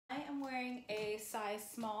I'm wearing a size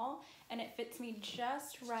small and it fits me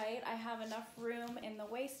just right. I have enough room in the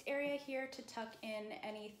waist area here to tuck in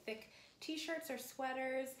any thick t-shirts or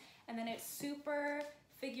sweaters, and then it's super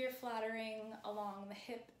figure flattering along the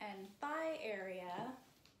hip and thigh area.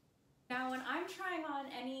 Now when I'm trying on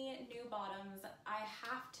any new bottoms, I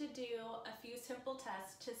have to do a few simple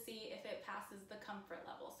tests to see if it passes the comfort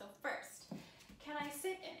level. So first, can I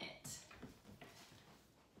sit in it?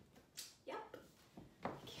 Yep.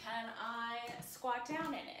 Can I squat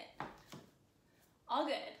down in it? All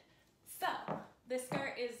good. So this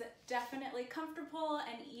skirt is definitely comfortable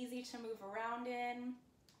and easy to move around in.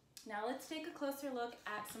 Now let's take a closer look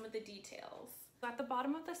at some of the details. At the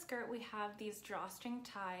bottom of the skirt, we have these drawstring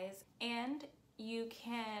ties, and you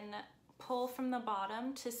can pull from the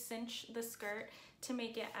bottom to cinch the skirt to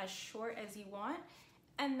make it as short as you want,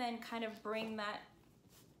 and then kind of bring that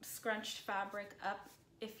scrunched fabric up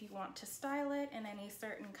if you want to style it in any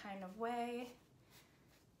certain kind of way.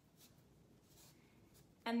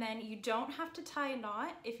 And then you don't have to tie a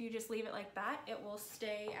knot. If you just leave it like that, it will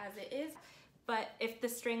stay as it is. But if the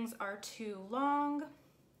strings are too long,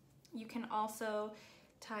 you can also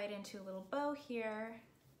tie it into a little bow here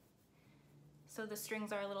so the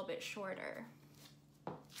strings are a little bit shorter.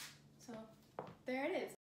 So there it is.